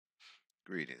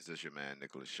Greetings. This is your man,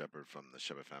 Nicholas Shepherd from the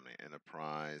Shephard Family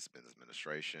Enterprise, Business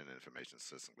Administration, and Information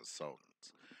System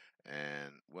Consultants.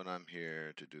 And what I'm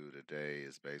here to do today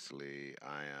is basically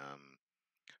I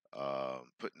am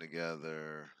putting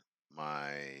together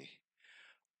my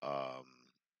um,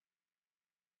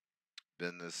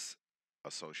 business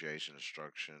association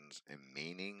instructions and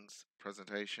meanings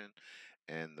presentation.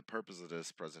 And the purpose of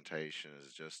this presentation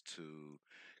is just to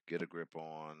get a grip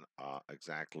on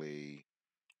exactly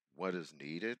what is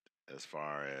needed as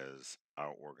far as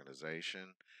our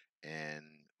organization and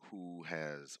who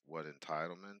has what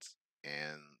entitlements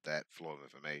and that flow of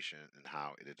information and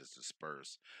how it is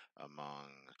dispersed among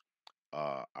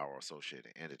our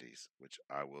associated entities, which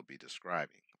I will be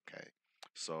describing. Okay,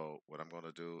 so what I'm going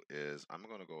to do is I'm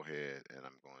going to go ahead and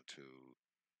I'm going to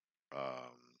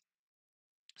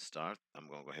start. I'm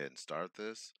going to go ahead and start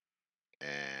this,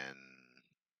 and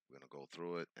we're going to go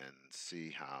through it and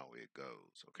see how it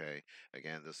goes. Okay,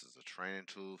 again, this is a training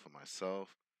tool for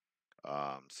myself,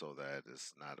 so that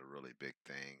it's not a really big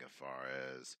thing as far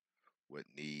as what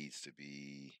needs to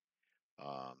be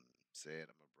said.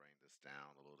 I'm going to bring this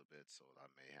down a little bit so I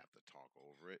may have to talk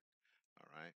over it.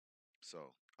 All right,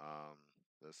 so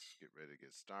let's get ready to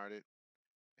get started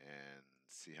and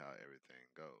see how everything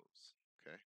goes.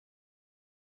 Okay.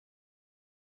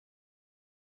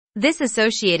 This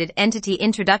associated entity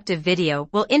introductive video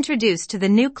will introduce to the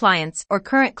new clients or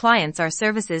current clients our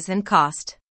services and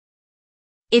cost.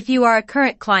 If you are a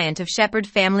current client of Shephard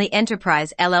Family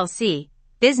Enterprise LLC,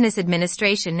 Business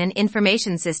Administration and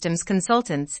Information Systems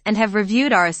Consultants, and have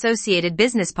reviewed our associated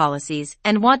business policies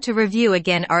and want to review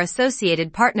again our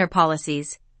associated partner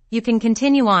policies, you can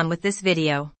continue on with this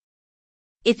video.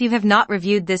 If you have not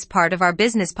reviewed this part of our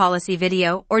business policy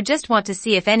video or just want to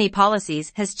see if any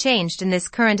policies has changed in this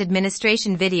current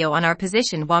administration video on our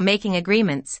position while making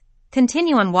agreements,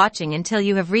 continue on watching until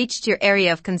you have reached your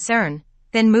area of concern,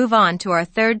 then move on to our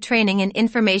third training and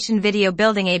information video,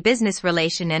 building a business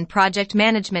relation and project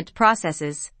management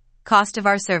processes, cost of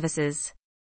our services.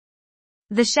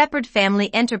 The Shephard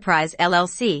Family Enterprise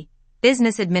LLC,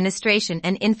 Business Administration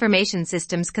and Information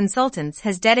Systems Consultants,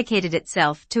 has dedicated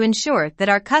itself to ensure that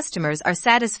our customers are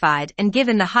satisfied and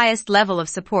given the highest level of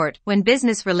support when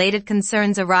business-related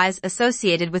concerns arise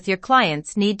associated with your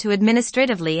clients' need to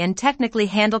administratively and technically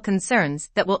handle concerns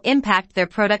that will impact their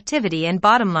productivity and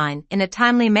bottom line in a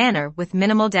timely manner with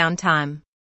minimal downtime.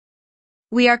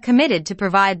 We are committed to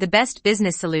provide the best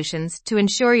business solutions to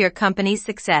ensure your company's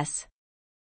success.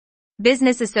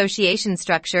 Business association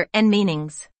structure and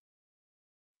meanings.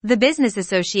 The business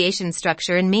association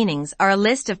structure and meanings are a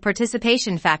list of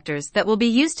participation factors that will be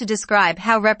used to describe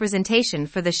how representation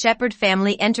for the Shephard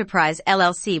Family Enterprise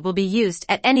LLC will be used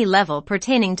at any level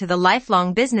pertaining to the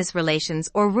lifelong business relations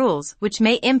or rules which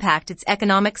may impact its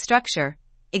economic structure,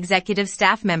 executive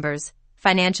staff members,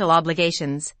 financial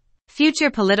obligations, future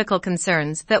political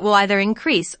concerns that will either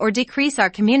increase or decrease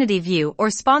our community view or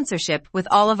sponsorship with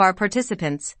all of our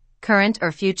participants, current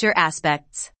or future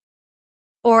aspects.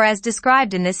 Or as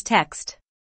described in this text.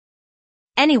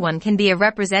 Anyone can be a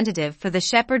representative for the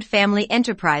Shephard Family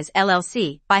Enterprise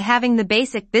LLC by having the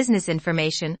basic business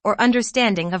information or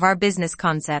understanding of our business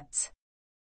concepts.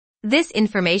 This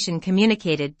information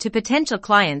communicated to potential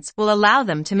clients will allow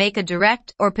them to make a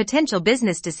direct or potential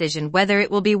business decision whether it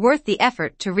will be worth the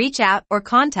effort to reach out or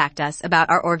contact us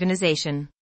about our organization.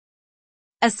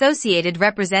 Associated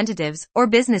representatives or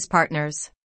business partners.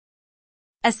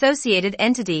 Associated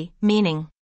entity, meaning.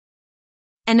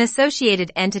 An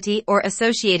associated entity or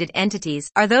associated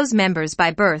entities are those members by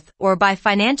birth or by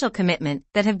financial commitment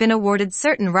that have been awarded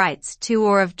certain rights to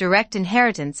or of direct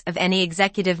inheritance of any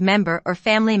executive member or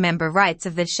family member rights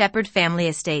of the Shephard family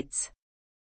estates.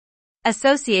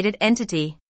 Associated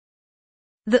entity.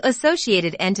 The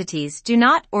associated entities do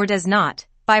not or does not,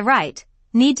 by right,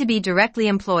 need to be directly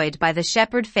employed by the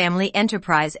Shephard Family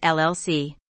Enterprise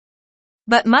LLC,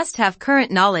 but must have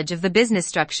current knowledge of the business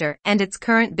structure and its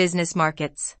current business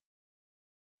markets.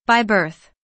 By birth.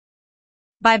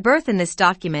 By birth in this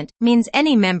document means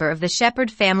any member of the Shephard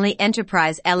Family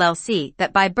Enterprise LLC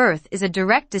that by birth is a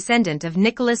direct descendant of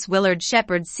Nicholas Willard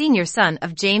Shephard, senior son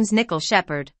of James Nichol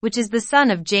Shephard, which is the son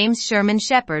of James Sherman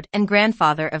Shephard and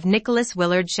grandfather of Nicholas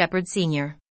Willard Shephard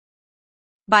Sr.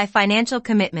 By financial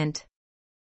commitment.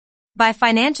 By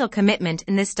financial commitment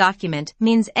in this document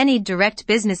means any direct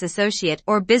business associate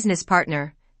or business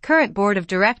partner, current board of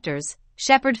directors,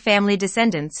 Shephard family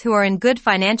descendants who are in good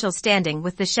financial standing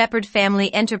with the Shephard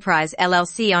Family Enterprise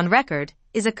LLC on record,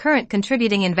 is a current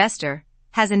contributing investor,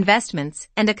 has investments,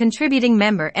 and a contributing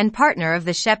member and partner of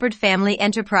the Shephard Family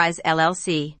Enterprise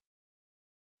LLC.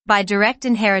 By direct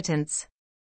inheritance.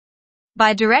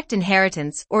 by direct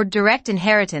inheritance or direct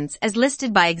inheritance as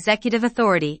listed by executive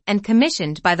authority and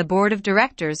commissioned by the board of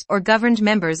directors or governed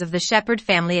members of the Shepherd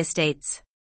family estates.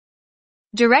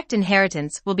 Direct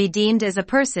inheritance will be deemed as a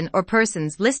person or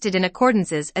persons listed in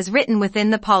accordances as written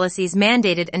within the policies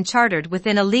mandated and chartered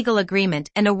within a legal agreement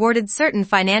and awarded certain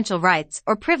financial rights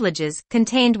or privileges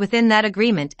contained within that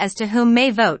agreement as to whom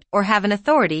may vote or have an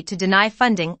authority to deny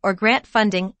funding or grant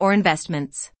funding or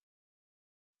investments.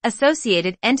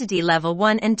 Associated Entity Level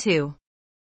 1 and 2.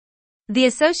 The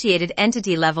Associated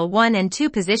Entity Level 1 and 2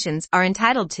 positions are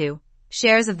entitled to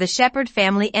shares of the Shephard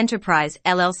Family Enterprise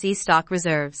LLC stock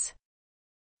reserves.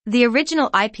 The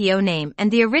original IPO name and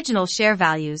the original share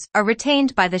values are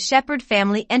retained by the Shephard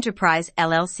Family Enterprise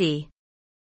LLC.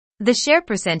 The share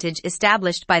percentage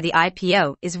established by the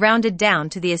IPO is rounded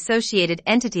down to the Associated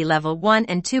Entity Level 1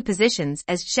 and 2 positions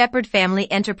as Shephard Family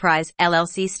Enterprise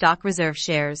LLC stock reserve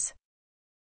shares.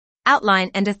 Outline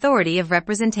and authority of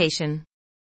representation.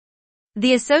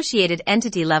 The Associated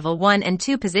Entity Level 1 and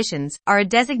 2 positions are a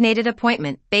designated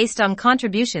appointment based on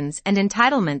contributions and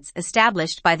entitlements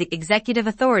established by the executive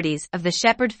authorities of the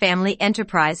Shephard Family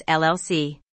Enterprise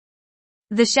LLC.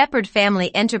 The Shephard Family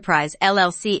Enterprise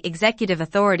LLC executive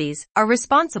authorities are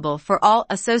responsible for all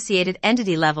associated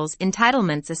entity levels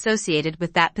entitlements associated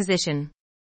with that position.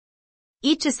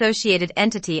 Each associated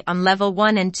entity on Level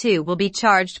 1 and 2 will be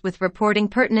charged with reporting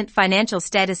pertinent financial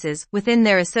statuses within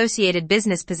their associated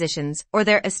business positions or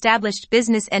their established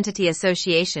business entity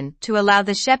association to allow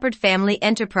the Shephard Family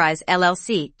Enterprise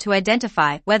LLC to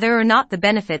identify whether or not the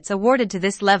benefits awarded to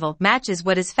this level matches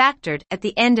what is factored at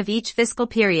the end of each fiscal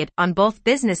period on both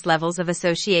business levels of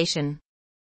association.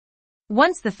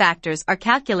 Once the factors are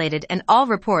calculated and all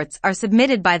reports are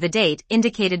submitted by the date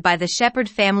indicated by the Shephard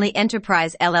Family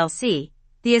Enterprise LLC,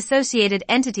 the Associated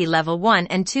Entity Level 1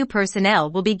 and 2 personnel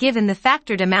will be given the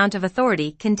factored amount of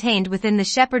authority contained within the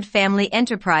Shephard Family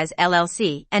Enterprise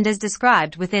LLC and as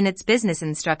described within its business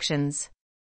instructions.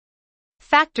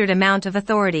 Factored amount of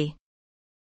authority.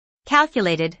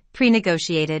 Calculated,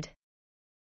 pre-negotiated.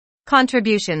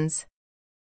 Contributions.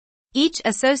 Each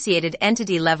Associated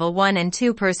Entity Level 1 and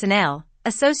 2 personnel,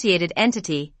 Associated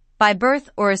Entity, by birth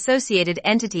or Associated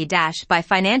Entity - by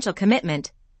financial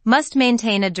commitment, must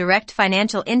maintain a direct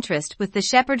financial interest with the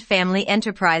Shephard Family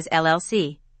Enterprise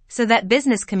LLC, so that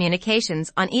business communications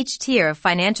on each tier of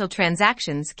financial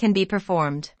transactions can be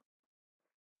performed.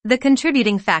 The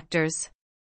contributing factors.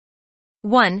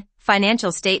 1.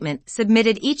 Financial statement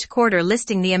submitted each quarter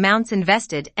listing the amounts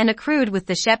invested and accrued with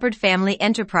the Shephard Family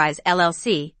Enterprise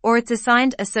LLC or its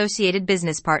assigned associated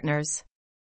business partners.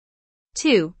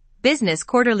 2. Business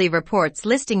quarterly reports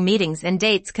listing meetings and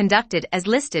dates conducted as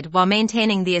listed while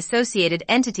maintaining the Associated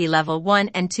Entity Level 1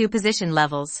 and 2 position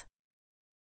levels.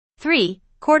 3.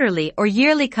 Quarterly or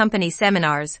yearly company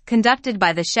seminars conducted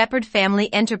by the Shephard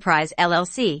Family Enterprise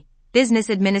LLC, Business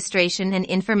Administration and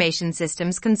Information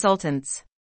Systems Consultants,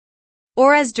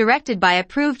 or as directed by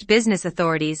approved business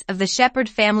authorities of the Shephard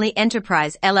Family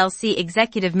Enterprise LLC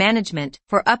Executive Management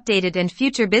for updated and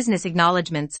future business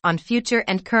acknowledgments on future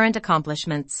and current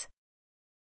accomplishments.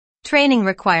 Training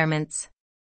requirements.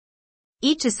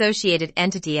 Each associated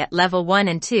entity at Level 1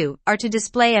 and 2 are to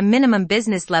display a minimum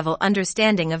business level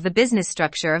understanding of the business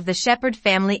structure of the Shephard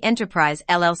Family Enterprise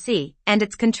LLC and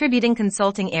its contributing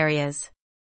consulting areas.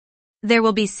 There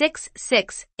will be 6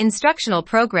 instructional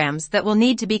programs that will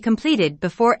need to be completed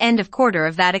before end of quarter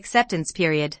of that acceptance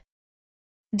period.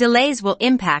 Delays will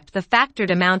impact the factored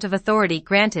amount of authority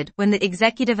granted when the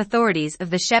executive authorities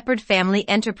of the Shephard Family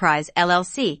Enterprise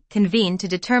LLC convene to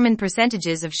determine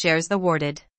percentages of shares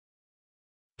awarded.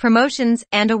 Promotions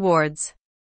and awards.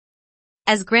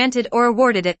 As granted or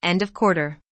awarded at end of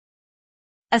quarter.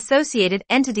 Associated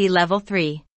Entity Level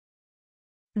 3.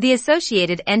 The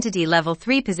Associated Entity Level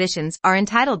 3 positions are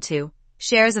entitled to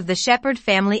shares of the Shephard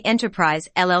Family Enterprise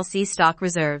LLC stock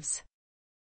reserves.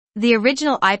 The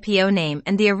original IPO name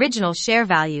and the original share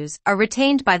values are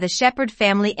retained by the Shephard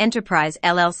Family Enterprise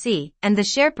LLC, and the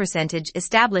share percentage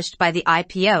established by the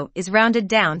IPO is rounded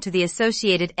down to the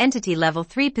Associated Entity Level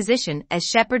 3 position as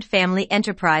Shephard Family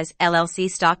Enterprise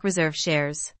LLC stock reserve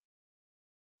shares.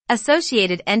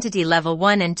 Associated Entity Level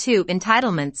 1 and 2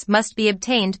 entitlements must be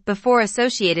obtained before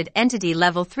Associated Entity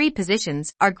Level 3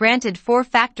 positions are granted for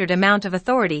factored amount of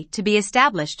authority to be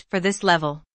established for this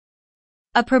level.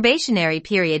 A probationary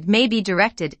period may be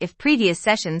directed if previous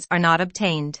sessions are not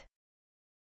obtained.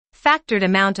 Factored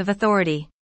amount of authority.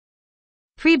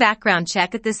 Pre-background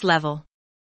check at this level.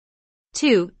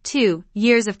 2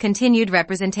 years of continued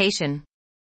representation.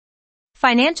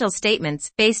 Financial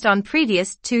statements based on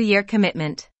previous 2-year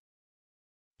commitment.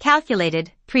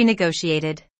 Calculated,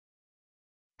 pre-negotiated.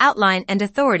 Outline and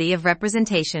authority of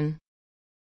representation.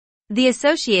 The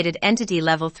associated entity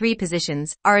Level 3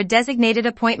 positions are a designated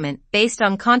appointment based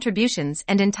on contributions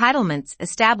and entitlements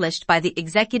established by the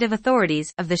executive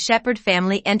authorities of the Shephard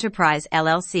Family Enterprise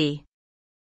LLC.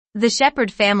 The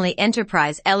Shephard Family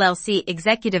Enterprise LLC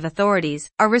executive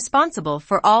authorities are responsible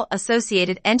for all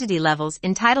associated entity levels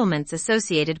entitlements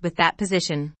associated with that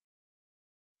position.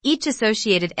 Each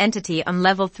associated entity on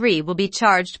Level 3 will be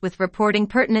charged with reporting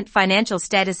pertinent financial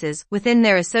statuses within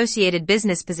their associated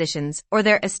business positions or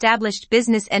their established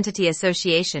business entity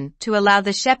association to allow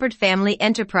the Shephard Family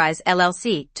Enterprise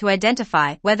LLC to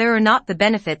identify whether or not the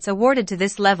benefits awarded to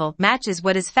this level matches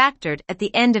what is factored at the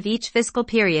end of each fiscal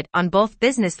period on both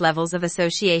business levels of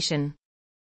association.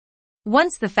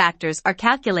 Once the factors are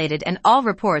calculated and all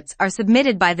reports are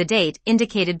submitted by the date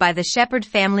indicated by the Shephard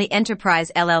Family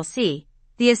Enterprise LLC,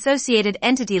 the associated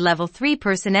entity Level 3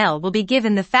 personnel will be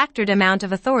given the factored amount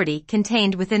of authority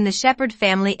contained within the Shephard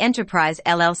Family Enterprise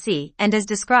LLC and as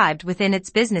described within its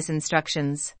business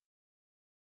instructions.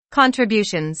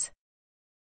 Contributions.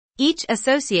 Each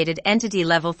associated entity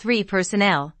Level 3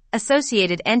 personnel,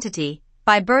 associated entity,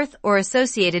 by birth or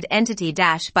associated entity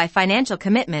by financial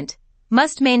commitment,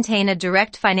 must maintain a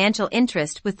direct financial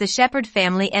interest with the Shephard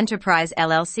Family Enterprise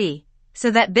LLC, so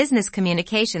that business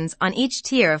communications on each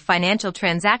tier of financial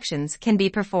transactions can be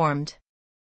performed.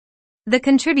 The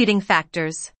contributing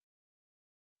factors.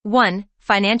 1.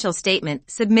 Financial statement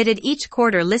submitted each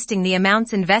quarter listing the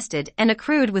amounts invested and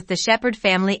accrued with the Shephard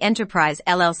Family Enterprise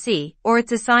LLC or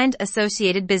its assigned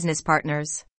associated business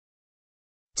partners.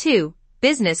 2.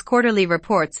 Business quarterly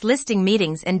reports listing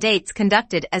meetings and dates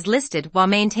conducted as listed while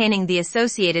maintaining the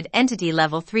associated entity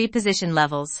Level 3 position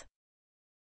levels.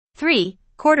 3.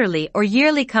 Quarterly or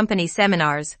yearly company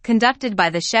seminars conducted by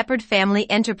the Shephard Family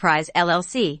Enterprise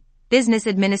LLC, Business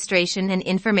Administration and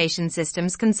Information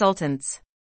Systems Consultants,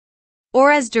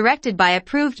 or as directed by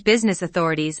approved business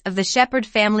authorities of the Shephard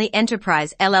Family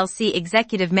Enterprise LLC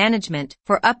Executive Management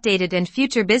for updated and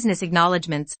future business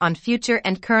acknowledgments on future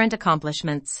and current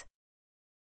accomplishments.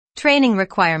 Training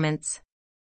requirements.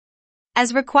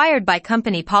 As required by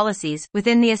company policies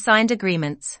within the assigned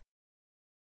agreements.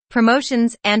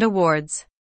 Promotions and awards.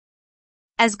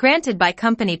 As granted by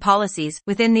company policies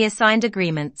within the assigned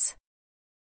agreements.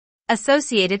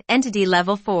 Associated Entity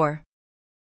Level 4.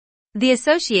 The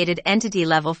Associated Entity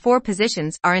Level 4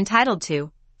 positions are entitled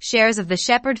to shares of the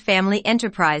Shephard Family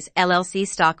Enterprise LLC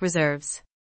stock reserves.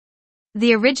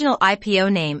 The original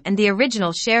IPO name and the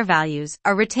original share values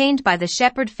are retained by the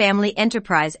Shephard Family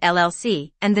Enterprise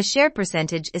LLC, and the share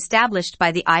percentage established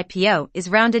by the IPO is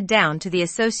rounded down to the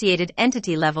Associated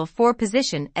Entity Level 4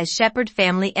 position as Shephard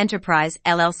Family Enterprise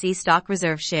LLC stock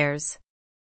reserve shares.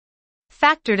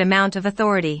 Factored amount of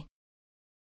authority.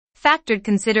 Factored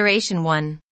consideration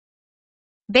 1.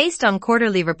 Based on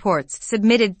quarterly reports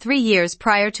submitted 3 years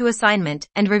prior to assignment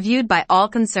and reviewed by all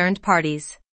concerned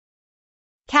parties.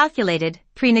 Calculated,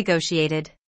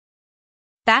 pre-negotiated.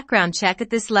 Background check at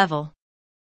this level.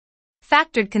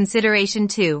 Factored consideration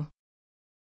 2.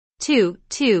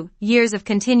 2 years of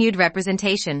continued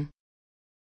representation.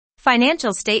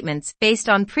 Financial statements based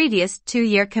on previous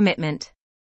 2-year commitment.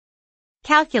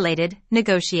 Calculated,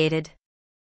 negotiated.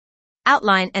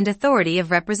 Outline and authority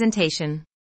of representation.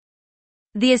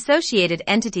 The associated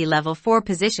entity Level 4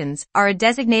 positions are a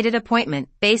designated appointment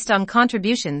based on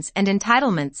contributions and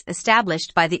entitlements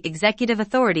established by the executive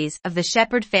authorities of the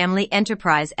Shephard Family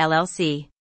Enterprise LLC.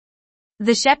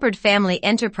 The Shephard Family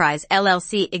Enterprise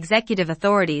LLC executive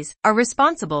authorities are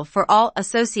responsible for all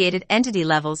associated entity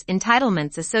levels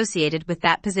entitlements associated with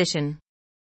that position.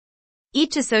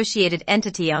 Each associated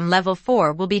entity on Level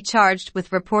 4 will be charged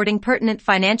with reporting pertinent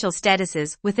financial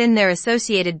statuses within their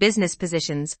associated business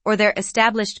positions or their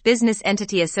established business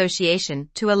entity association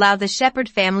to allow the Shephard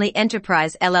Family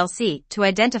Enterprise LLC to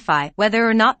identify whether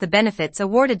or not the benefits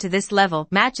awarded to this level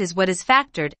matches what is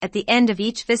factored at the end of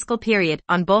each fiscal period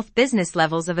on both business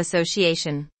levels of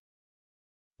association.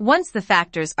 Once the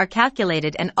factors are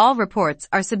calculated and all reports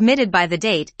are submitted by the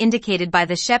date indicated by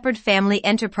the Shephard Family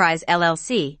Enterprise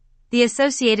LLC, the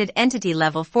associated entity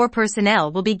Level 4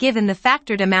 personnel will be given the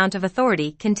factored amount of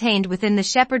authority contained within the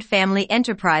Shephard Family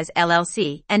Enterprise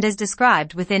LLC and as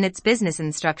described within its business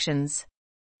instructions.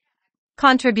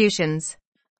 Contributions.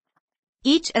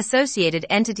 Each associated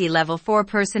entity Level 4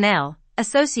 personnel,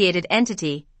 associated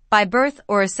entity, by birth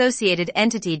or associated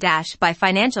entity by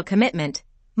financial commitment,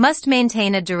 must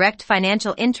maintain a direct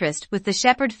financial interest with the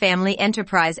Shephard Family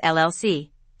Enterprise LLC,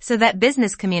 so that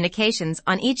business communications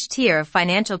on each tier of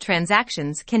financial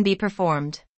transactions can be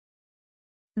performed.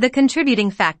 The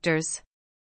contributing factors.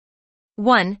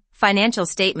 1. financial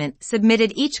statement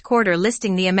submitted each quarter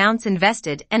listing the amounts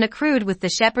invested and accrued with the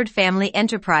Shephard Family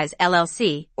Enterprise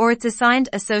LLC or its assigned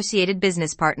associated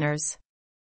business partners.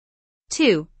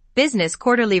 2. Business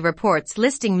quarterly reports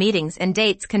listing meetings and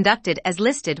dates conducted as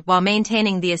listed while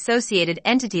maintaining the associated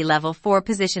entity level 4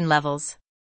 position levels.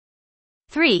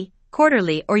 3.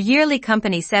 Quarterly or yearly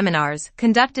company seminars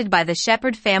conducted by the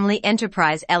Shephard Family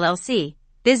Enterprise LLC,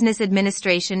 Business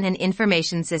Administration and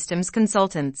Information Systems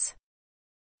Consultants,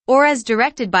 or as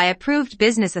directed by approved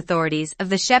business authorities of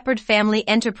the Shephard Family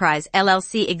Enterprise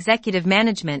LLC Executive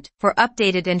Management for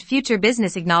updated and future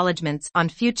business acknowledgments on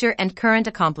future and current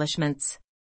accomplishments.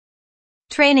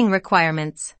 Training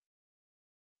requirements.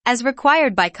 As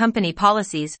required by company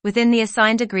policies within the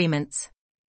assigned agreements.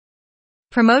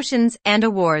 Promotions and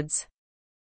awards.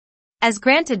 As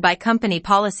granted by company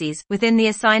policies within the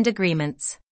assigned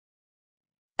agreements.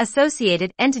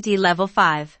 Associated Entity Level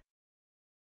 5.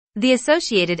 The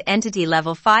Associated Entity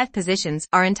Level 5 positions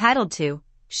are entitled to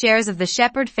shares of the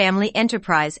Shephard Family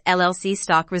Enterprise LLC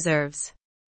stock reserves.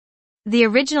 The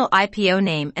original IPO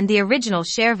name and the original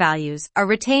share values are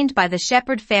retained by the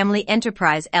Shephard Family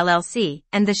Enterprise LLC,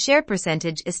 and the share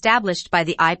percentage established by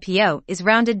the IPO is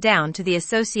rounded down to the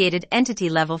Associated Entity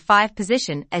Level 5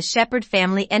 position as Shephard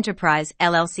Family Enterprise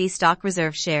LLC stock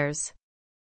reserve shares.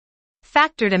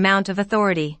 Factored amount of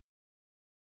authority.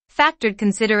 Factored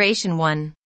consideration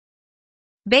 1.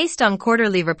 Based on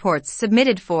quarterly reports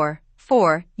submitted for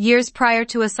 4 years prior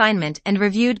to assignment and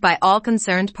reviewed by all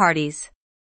concerned parties.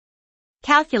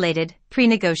 Calculated,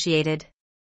 pre-negotiated.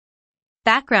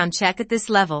 Background check at this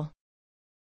level.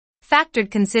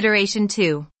 Factored consideration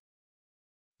 2.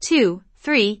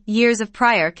 3 years of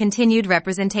prior continued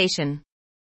representation.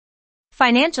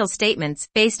 Financial statements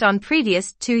based on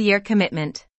previous 2-year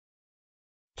commitment.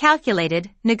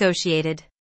 Calculated, negotiated.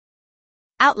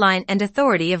 Outline and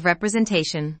authority of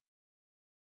representation.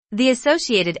 The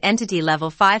Associated Entity Level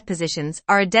 5 positions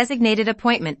are a designated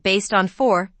appointment based on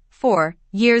 4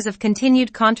 years of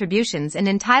continued contributions and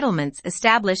entitlements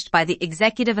established by the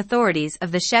executive authorities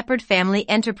of the Shephard Family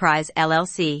Enterprise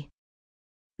LLC.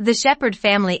 The Shephard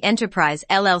Family Enterprise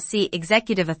LLC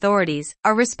executive authorities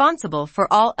are responsible for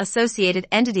all associated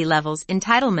entity levels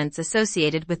entitlements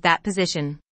associated with that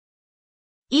position.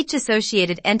 Each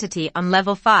associated entity on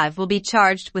Level 5 will be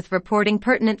charged with reporting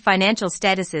pertinent financial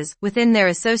statuses within their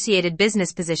associated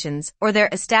business positions or their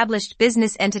established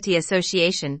business entity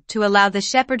association to allow the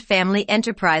Shephard Family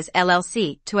Enterprise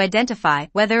LLC to identify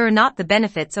whether or not the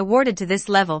benefits awarded to this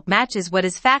level matches what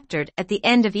is factored at the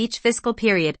end of each fiscal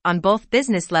period on both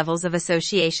business levels of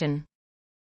association.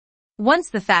 Once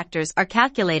the factors are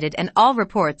calculated and all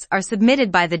reports are submitted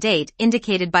by the date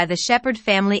indicated by the Shephard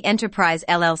Family Enterprise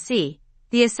LLC,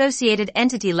 the Associated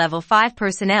Entity Level 5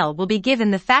 personnel will be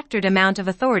given the factored amount of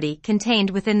authority contained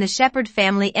within the Shephard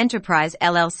Family Enterprise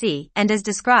LLC and as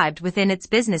described within its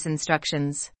business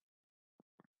instructions.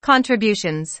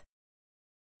 Contributions.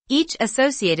 Each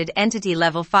Associated Entity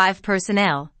Level 5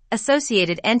 personnel,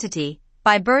 Associated Entity,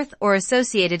 by birth or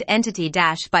Associated Entity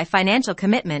 - by financial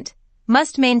commitment,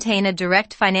 must maintain a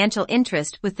direct financial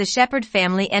interest with the Shephard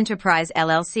Family Enterprise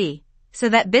LLC, so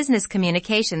that business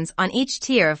communications on each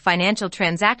tier of financial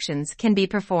transactions can be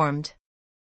performed.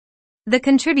 The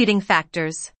contributing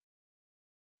factors.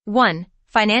 1.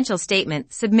 Financial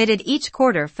statement submitted each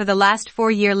quarter for the last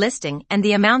 4-year listing and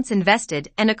the amounts invested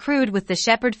and accrued with the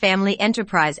Shephard Family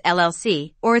Enterprise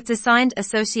LLC or its assigned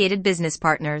associated business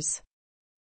partners.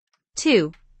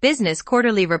 2. Business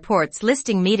quarterly reports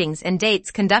listing meetings and dates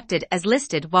conducted as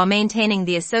listed while maintaining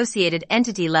the Associated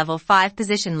Entity Level 5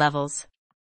 position levels.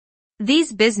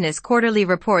 These business quarterly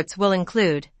reports will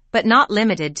include, but not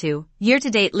limited to,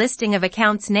 year-to-date listing of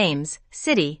accounts names,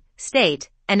 city, state,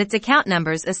 and its account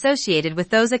numbers associated with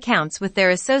those accounts with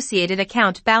their associated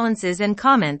account balances and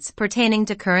comments pertaining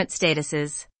to current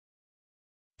statuses.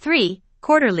 3.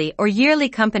 Quarterly or yearly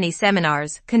company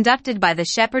seminars conducted by the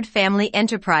Shephard Family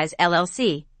Enterprise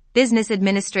LLC, Business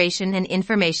Administration and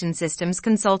Information Systems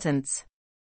Consultants,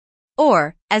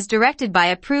 or, as directed by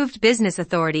approved business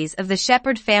authorities of the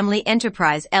Shephard Family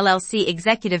Enterprise LLC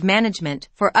Executive Management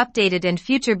for updated and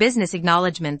future business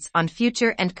acknowledgments on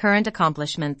future and current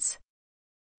accomplishments.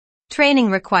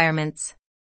 Training requirements.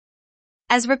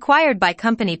 As required by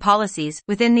company policies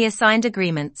within the assigned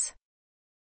agreements.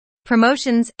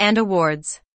 Promotions and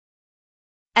awards.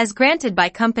 As granted by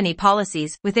company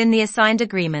policies within the assigned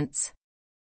agreements.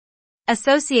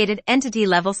 Associated Entity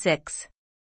Level 6.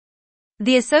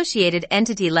 The Associated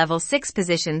Entity Level 6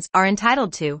 positions are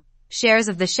entitled to shares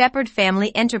of the Shephard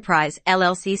Family Enterprise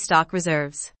LLC stock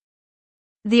reserves.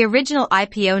 The original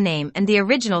IPO name and the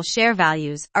original share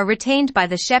values are retained by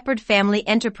the Shephard Family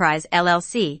Enterprise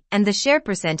LLC, and the share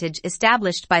percentage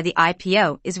established by the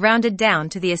IPO is rounded down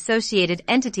to the associated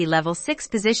entity level 6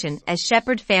 position as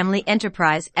Shephard Family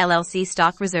Enterprise LLC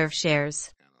stock reserve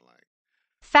shares.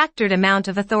 Factored amount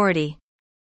of authority.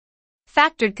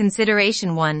 Factored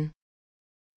consideration 1.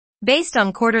 Based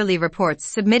on quarterly reports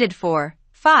submitted for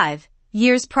 5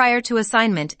 years prior to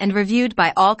assignment and reviewed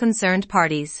by all concerned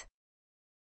parties.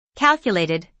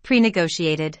 Calculated,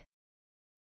 pre-negotiated.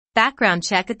 Background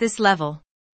check at this level.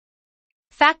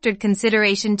 Factored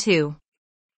consideration 2.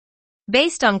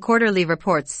 Based on quarterly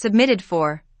reports submitted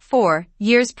for 4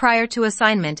 years prior to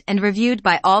assignment and reviewed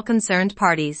by all concerned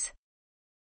parties.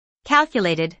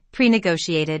 Calculated,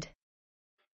 pre-negotiated.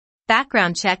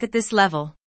 Background check at this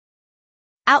level.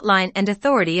 Outline and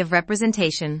authority of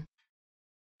representation.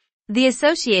 The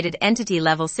associated entity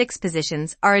level 6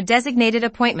 positions are a designated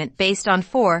appointment based on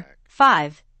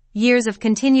 5 years of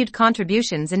continued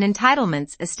contributions and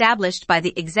entitlements established by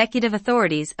the executive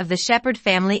authorities of the Shephard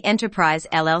Family Enterprise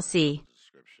LLC.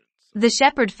 The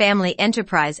Shephard Family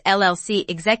Enterprise LLC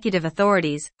executive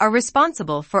authorities are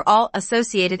responsible for all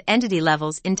associated entity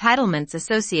levels entitlements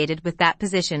associated with that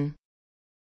position.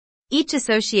 Each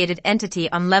associated entity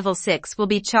on Level 6 will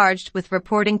be charged with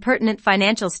reporting pertinent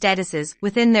financial statuses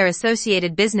within their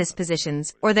associated business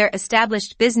positions or their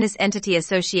established business entity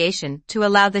association to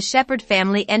allow the Shephard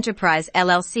Family Enterprise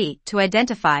LLC to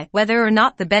identify whether or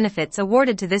not the benefits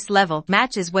awarded to this level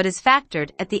matches what is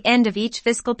factored at the end of each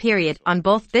fiscal period on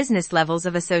both business levels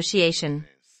of association.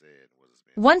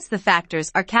 Once the factors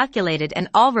are calculated and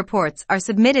all reports are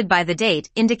submitted by the date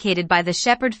indicated by the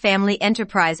Shephard Family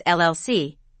Enterprise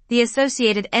LLC, the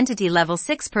associated entity level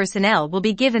 6 personnel will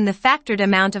be given the factored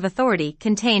amount of authority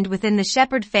contained within the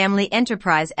Shephard Family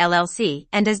Enterprise LLC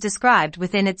and as described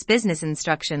within its business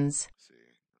instructions.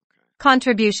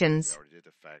 Contributions.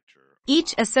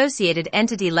 Each associated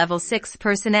entity level 6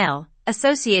 personnel,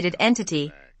 associated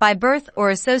entity, by birth or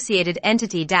associated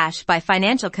entity - by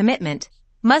financial commitment,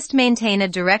 must maintain a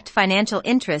direct financial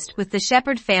interest with the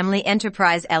Shephard Family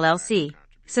Enterprise LLC,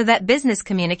 so that business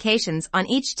communications on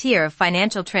each tier of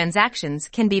financial transactions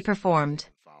can be performed.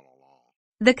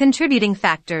 The contributing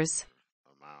factors.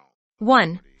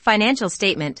 1. Financial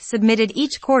statement submitted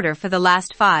each quarter for the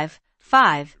last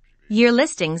 5-year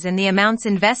listings and the amounts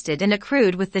invested and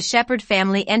accrued with the Shephard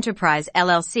Family Enterprise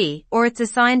LLC or its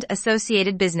assigned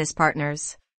associated business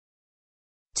partners.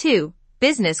 2.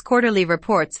 Business quarterly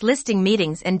reports listing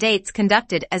meetings and dates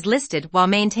conducted as listed while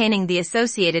maintaining the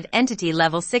associated entity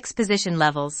level 6 position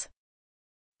levels.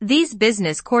 These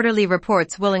business quarterly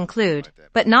reports will include,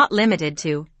 but not limited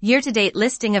to, year-to-date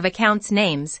listing of accounts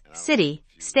names, city,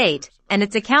 state, and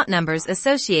its account numbers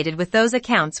associated with those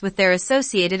accounts with their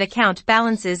associated account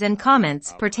balances and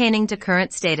comments pertaining to current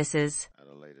statuses.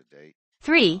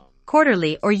 3.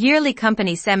 Quarterly or yearly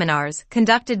company seminars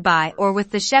conducted by or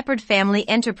with the Shephard Family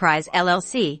Enterprise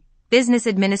LLC, Business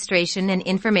Administration and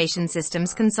Information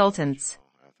Systems Consultants.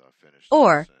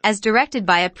 Or, as directed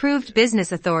by approved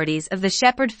business authorities of the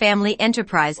Shephard Family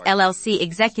Enterprise LLC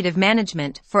Executive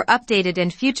Management for updated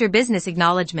and future business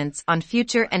acknowledgments on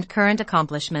future and current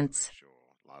accomplishments.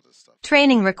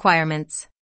 Training requirements.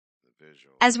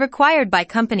 As required by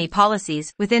company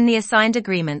policies within the assigned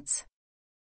agreements.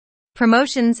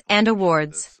 Promotions and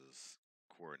awards.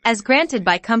 As granted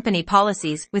by company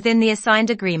policies within the assigned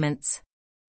agreements.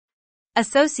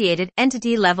 Associated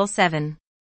Entity Level 7.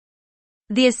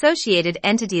 The Associated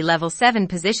Entity Level 7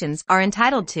 positions are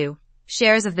entitled to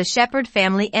shares of the Shephard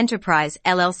Family Enterprise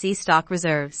LLC stock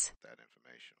reserves.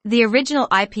 The original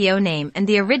IPO name and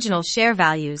the original share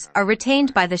values are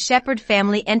retained by the Shephard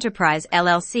Family Enterprise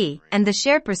LLC, and the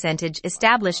share percentage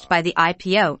established by the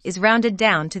IPO is rounded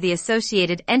down to the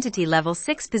associated entity level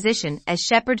 6 position as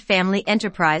Shephard Family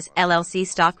Enterprise LLC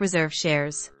stock reserve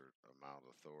shares.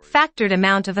 Factored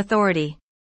amount of authority.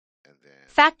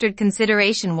 Factored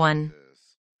consideration 1.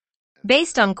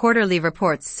 Based on quarterly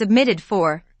reports submitted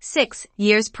for 6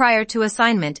 years prior to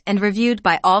assignment and reviewed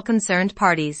by all concerned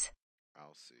parties.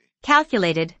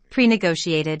 Calculated,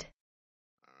 pre-negotiated.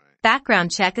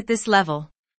 Background check at this level.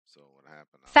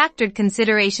 Factored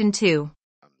consideration 2.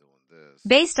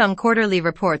 Based on quarterly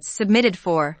reports submitted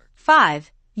for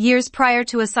 5 years prior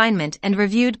to assignment and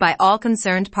reviewed by all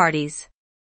concerned parties.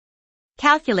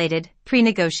 Calculated,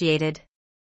 pre-negotiated.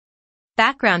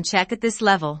 Background check at this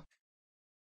level.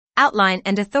 Outline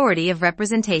and authority of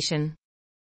representation.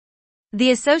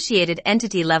 The associated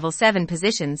entity level 7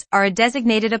 positions are a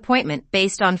designated appointment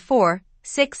based on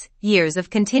 4-6 years of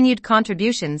continued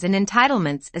contributions and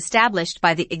entitlements established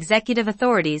by the executive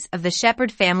authorities of the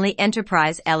Shephard Family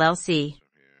Enterprise LLC.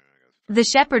 The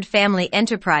Shephard Family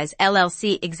Enterprise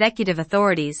LLC executive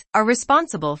authorities are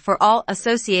responsible for all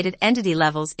associated entity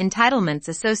levels entitlements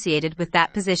associated with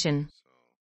that position.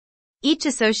 Each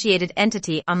associated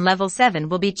entity on Level 7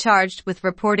 will be charged with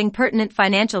reporting pertinent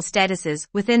financial statuses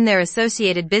within their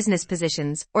associated business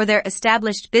positions or their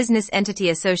established business entity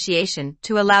association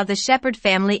to allow the Shephard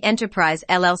Family Enterprise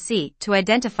LLC to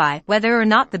identify whether or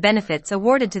not the benefits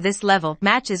awarded to this level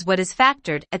matches what is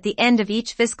factored at the end of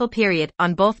each fiscal period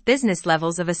on both business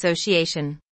levels of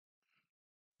association.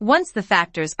 Once the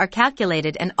factors are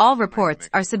calculated and all reports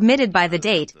are submitted by the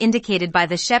date indicated by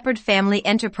the Shephard Family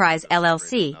Enterprise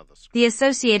LLC, the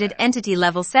associated entity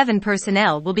Level 7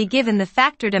 personnel will be given the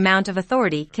factored amount of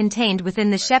authority contained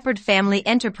within the Shephard Family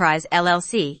Enterprise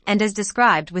LLC and as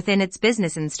described within its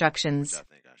business instructions.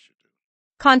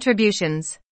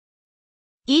 Contributions.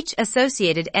 Each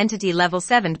associated entity Level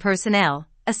 7 personnel,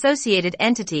 associated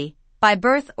entity, by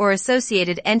birth or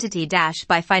associated entity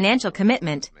by financial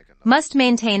commitment, must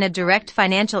maintain a direct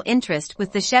financial interest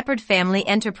with the Shephard Family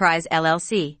Enterprise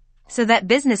LLC, so that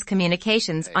business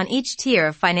communications on each tier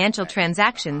of financial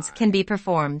transactions can be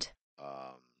performed.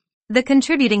 The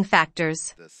contributing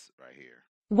factors.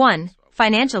 1.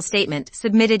 Financial statement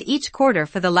submitted each quarter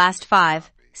for the last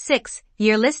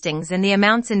 5-6-year listings and the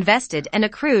amounts invested and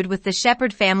accrued with the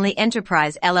Shephard Family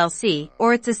Enterprise LLC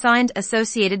or its assigned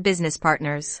associated business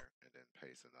partners.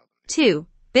 2.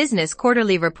 Business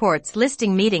quarterly reports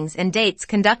listing meetings and dates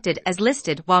conducted as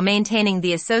listed while maintaining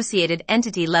the associated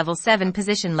entity Level 7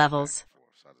 position levels.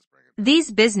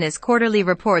 These business quarterly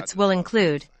reports will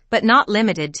include, but not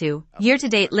limited to,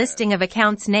 year-to-date listing of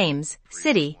accounts names,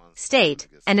 city, state,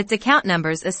 and its account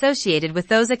numbers associated with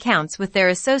those accounts with their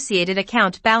associated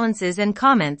account balances and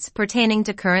comments pertaining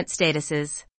to current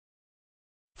statuses.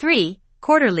 3.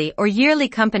 Quarterly or yearly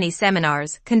company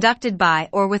seminars conducted by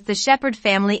or with the Shephard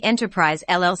Family Enterprise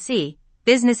LLC,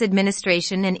 Business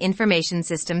Administration and Information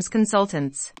Systems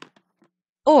Consultants.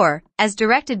 Or, as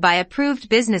directed by approved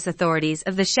business authorities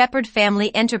of the Shephard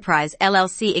Family Enterprise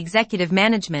LLC Executive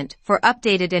Management for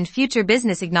updated and future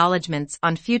business acknowledgments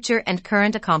on future and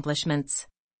current accomplishments.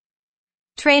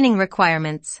 Training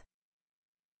requirements.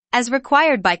 As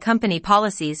required by company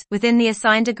policies within the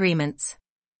assigned agreements.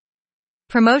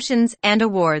 Promotions and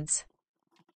awards.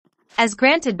 As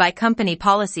granted by company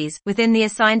policies within the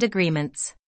assigned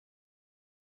agreements.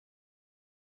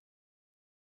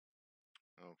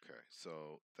 Okay,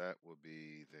 so that would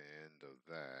be the end of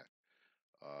that.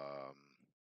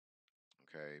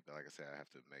 Okay, but like I said, I have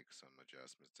to make some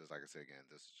adjustments. Just like I said again,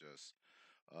 this is just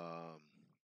um,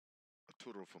 a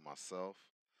tutorial for myself,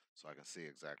 so I can see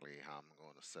exactly how I'm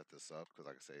going to set this up. Because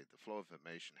like I say, the flow of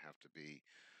information have to be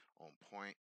on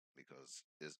point because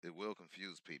it will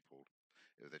confuse people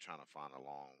if they're trying to follow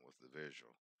along with the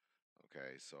visual.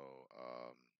 Okay, so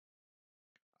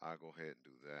I'll go ahead and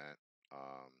do that.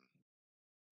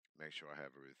 Make sure I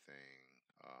have everything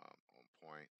on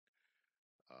point.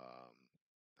 Um,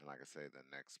 and like I say, the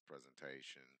next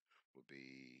presentation will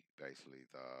be basically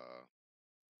the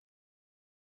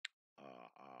uh,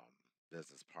 um,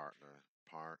 business partner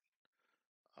part.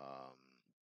 Um,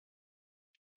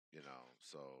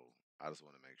 so I just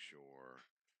want to make sure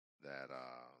that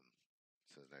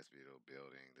says next video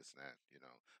building this and that,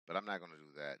 but I'm not going to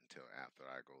do that until after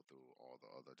I go through all the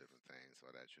other different things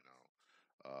so that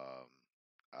um,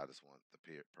 I just want the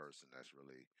person that's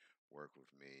really work with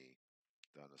me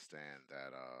to understand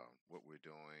that what we're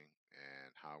doing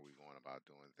and how we're going about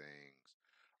doing things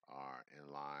are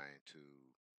in line to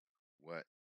what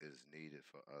is needed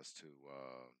for us to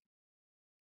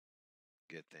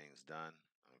get things done.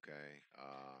 Okay.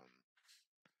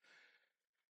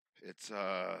 It's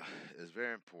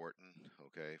very important,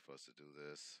 okay, for us to do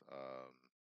this.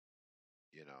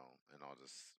 And all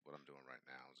this what I'm doing right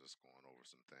now is just going over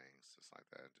some things, just like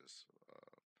that, just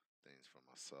things for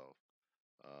myself.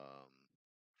 Um,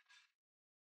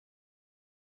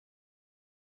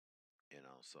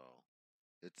 so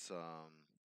it's I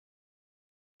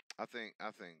think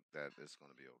that it's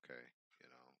gonna be okay, you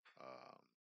know. Um,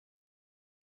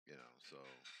 so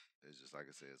it's just like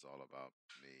I said, it's all about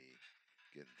me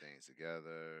getting things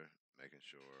together, making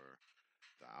sure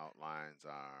the outlines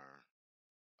are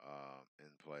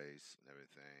in place and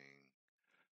everything.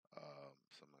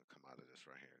 So I'm gonna come out of this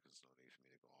right here because there's no need for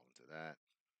me to go all into that.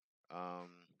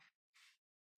 Um,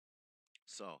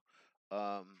 so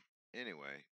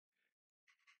anyway,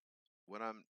 what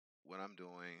I'm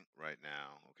doing right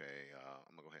now, okay,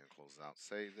 I'm gonna go ahead and close it out,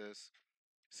 save this,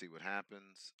 see what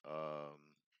happens.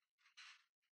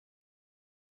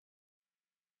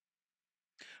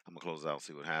 I'm gonna close it out,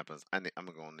 see what happens. I'm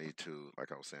gonna need to,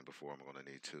 like I was saying before, I'm gonna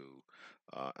need to,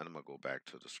 and I'm gonna go back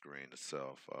to the screen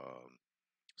itself,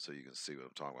 so you can see what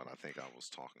I'm talking about. I think I was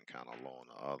talking kind of low on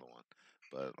the other one,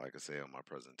 but like I say on my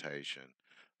presentation,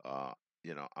 uh,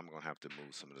 I'm gonna have to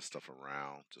move some of this stuff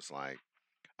around, just like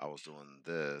I was doing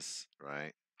this,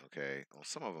 right? Okay, on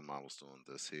some of them I was doing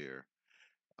this here.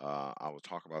 I will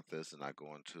talk about this, and I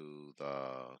go into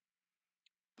the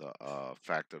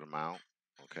factored amount,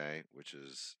 okay, which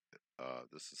is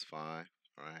this is 5,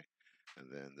 right,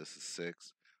 and then this is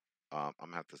 6. I'm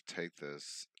gonna have to take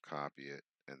this, copy it,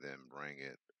 and then bring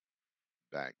it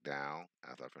back down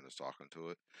after I finish talking to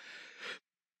it,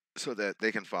 so that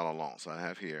they can follow along. So I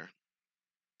have here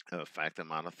fact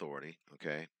amount authority.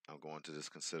 Okay, I'm going to this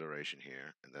consideration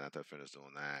here, and then after I finish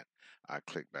doing that, I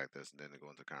click back this, and then they go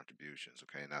into contributions.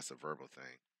 Okay, and that's a verbal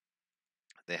thing.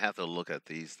 They have to look at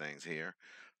these things here,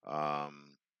 so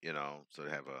they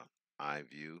have a eye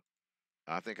view.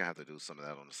 I think I have to do some of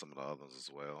that on some of the others as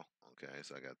well. Okay,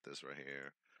 so I got this right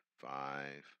here,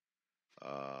 5.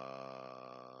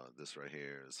 This right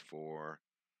here is 4.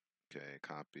 Okay,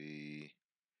 copy,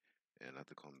 and I have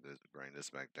to come this, bring this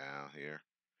back down here.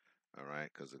 All right,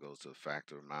 because it goes to the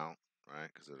factor amount, right?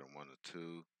 Because they're 1 to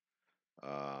 2.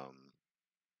 Um,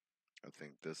 I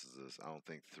think this is this. I don't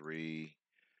think 3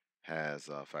 has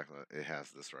factor. It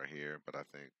has this right here, but I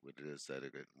think what it is that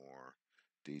it get more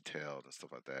detailed and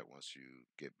stuff like that once you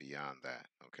get beyond that.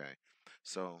 Okay,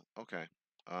 so okay,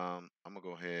 I'm gonna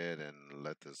go ahead and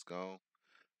let this go.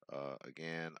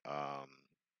 Again, I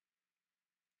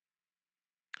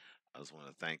just want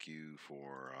to thank you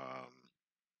for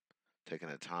taking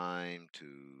the time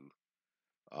to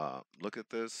look at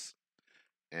this.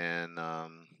 And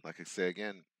like I say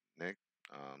again, Nick,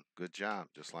 good job,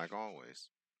 just like always.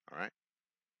 All right.